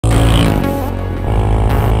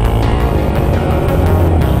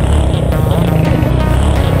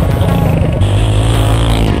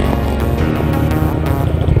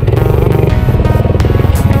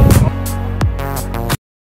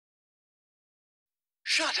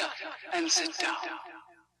Shut up and sit down.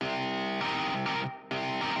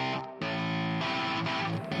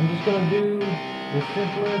 I'm just going to do the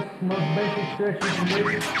simplest, most basic stretch you can do.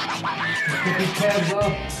 Get these tabs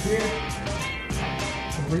off here.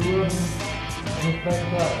 Rewheel them on this back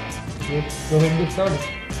side. Let's go ahead and get started.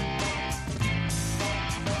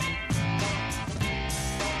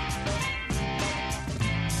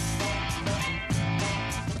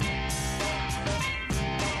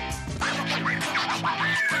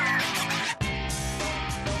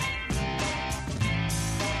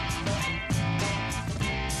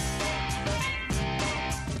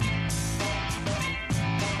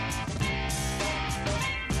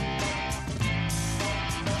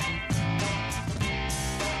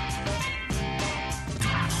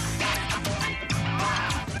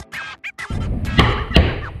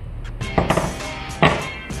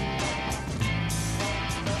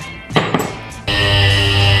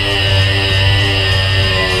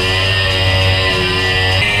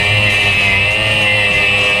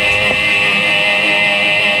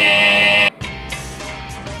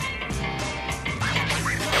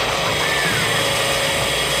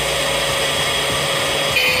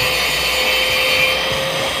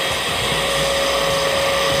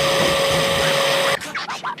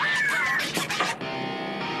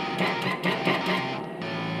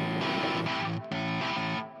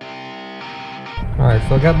 Alright,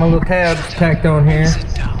 so I got my little tabs tacked on here.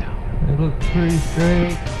 They look pretty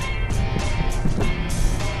straight.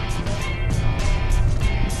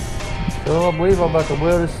 So I believe I'm about to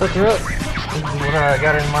weld this sucker up. This is what I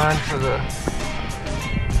got in mind for the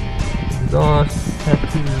exhaust. Have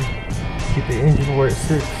to get the engine where it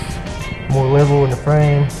sits more level in the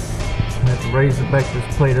frame. I have to raise the back of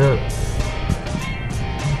this plate up.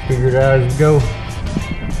 Figure it out as we go.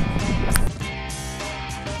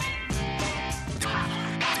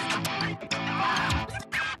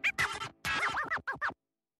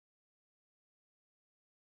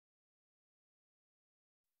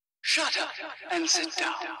 Shut up and sit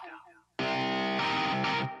down.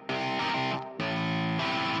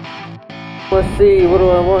 Let's see, what do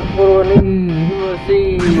I want? What do I need? Let's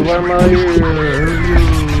see, why am I here? Who are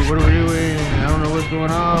you? What are we doing? I don't know what's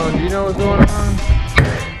going on. Do you know what's going on?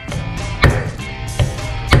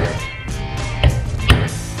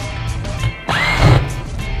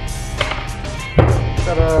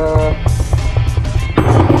 Ta-da!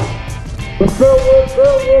 What's up, what's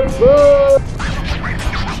up, what's up?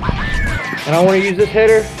 And I want to use this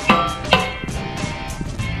header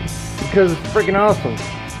because it's freaking awesome.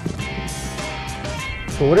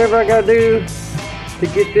 So whatever I gotta do to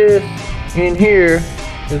get this in here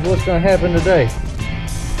is what's gonna happen today.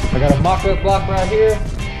 I got a mock-up block right here.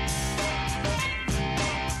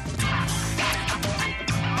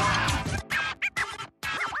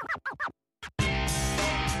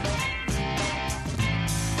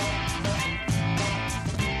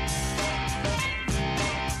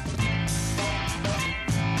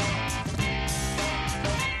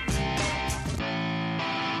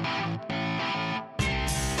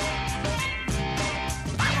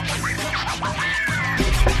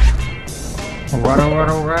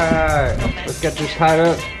 Alright. Let's get this tied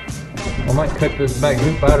up. I might cut this back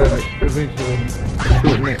loop out of it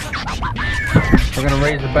eventually. We're gonna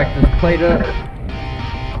raise the back of this plate up.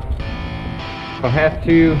 If I have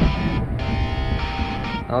to,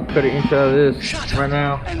 I'll cut an inch out of this right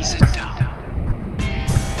now.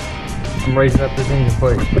 I'm raising up this engine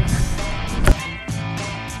plate.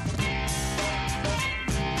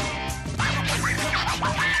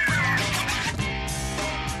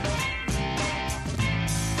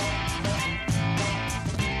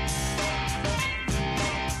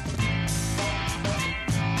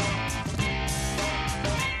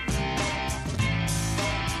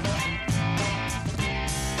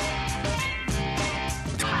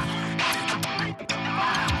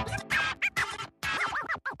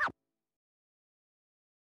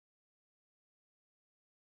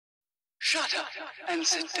 Shut up and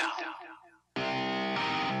sit down.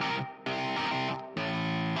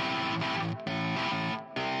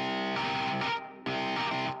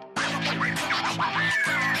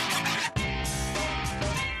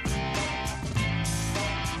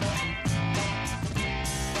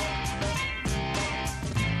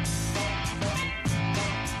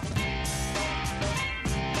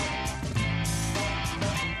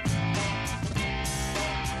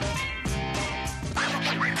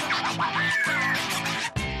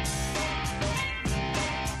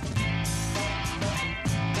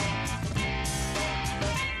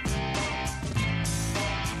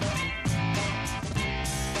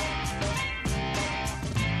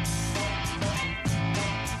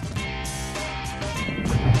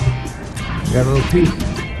 Got a little piece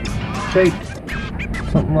shape,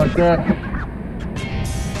 something like that.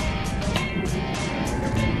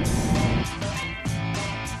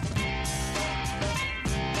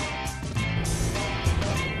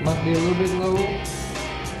 Might be a little bit low.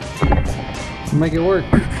 Make it work.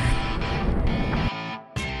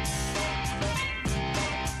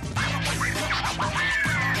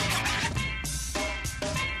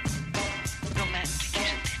 Romantic,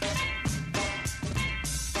 isn't it?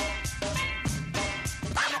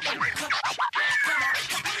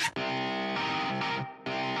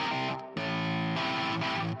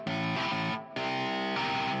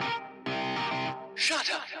 Shut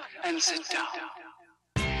up and sit down.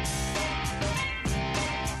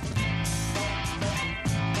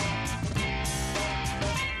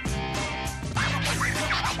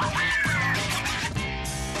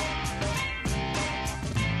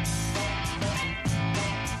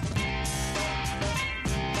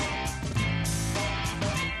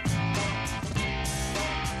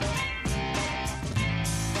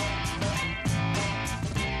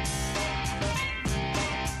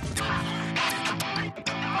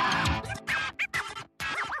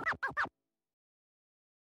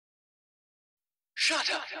 Shut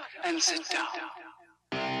up and sit down.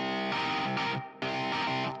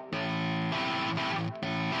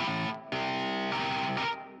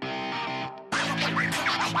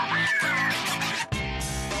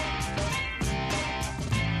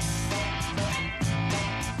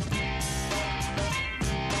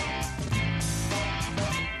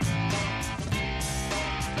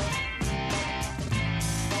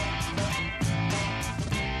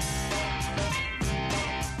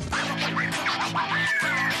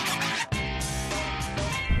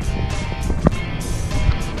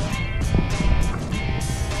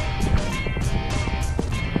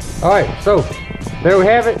 Alright, so there we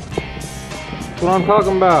have it. That's what I'm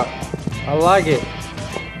talking about. I like it.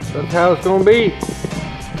 That's how it's gonna be.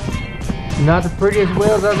 Not the prettiest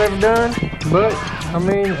wheels I've ever done, but I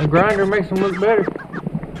mean, a grinder makes them look better.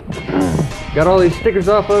 Got all these stickers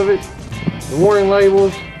off of it, the warning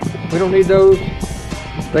labels. We don't need those.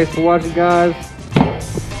 Thanks for watching, guys.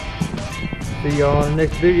 See y'all in the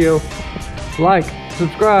next video. Like,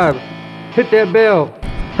 subscribe, hit that bell.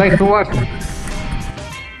 Thanks for watching.